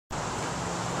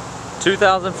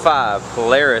2005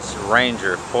 Polaris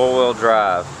Ranger 4-wheel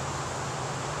drive.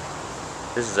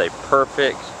 This is a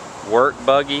perfect work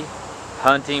buggy,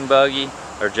 hunting buggy,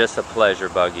 or just a pleasure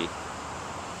buggy.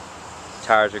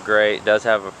 Tires are great. It does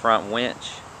have a front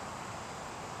winch,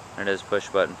 and it is push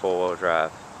button 4-wheel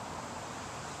drive.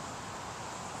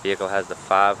 Vehicle has the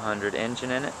 500 engine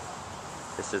in it.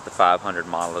 This is the 500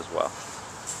 model as well.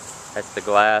 That's the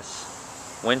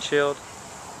glass windshield,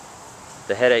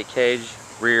 the headache cage,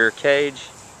 rear cage,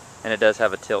 and it does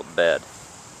have a tilt bed.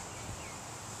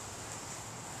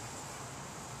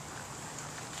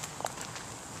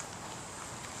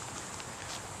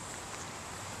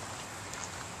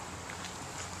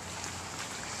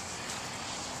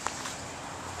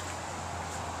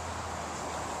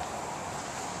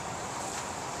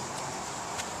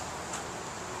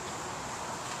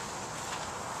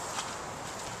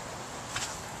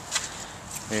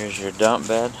 Here's your dump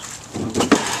bed.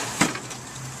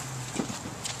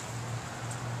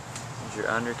 Here's your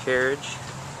undercarriage,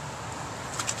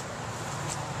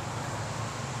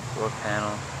 door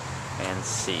panel, and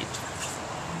seat.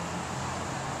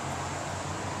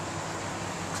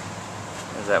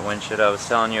 There's that windshield I was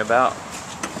telling you about.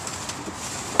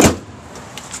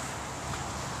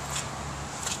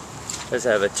 Does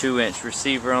have a 2-inch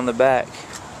receiver on the back.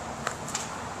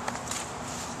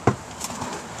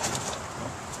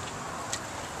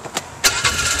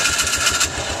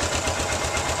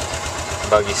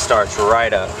 Buggy starts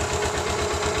right up.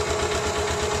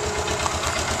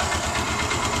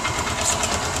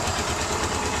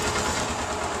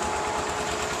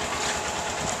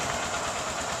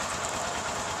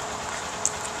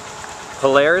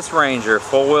 Polaris Ranger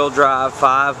 4-wheel drive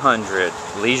 500.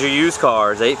 Leisure Used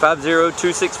Cars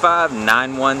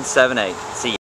 850-265-9178. See ya.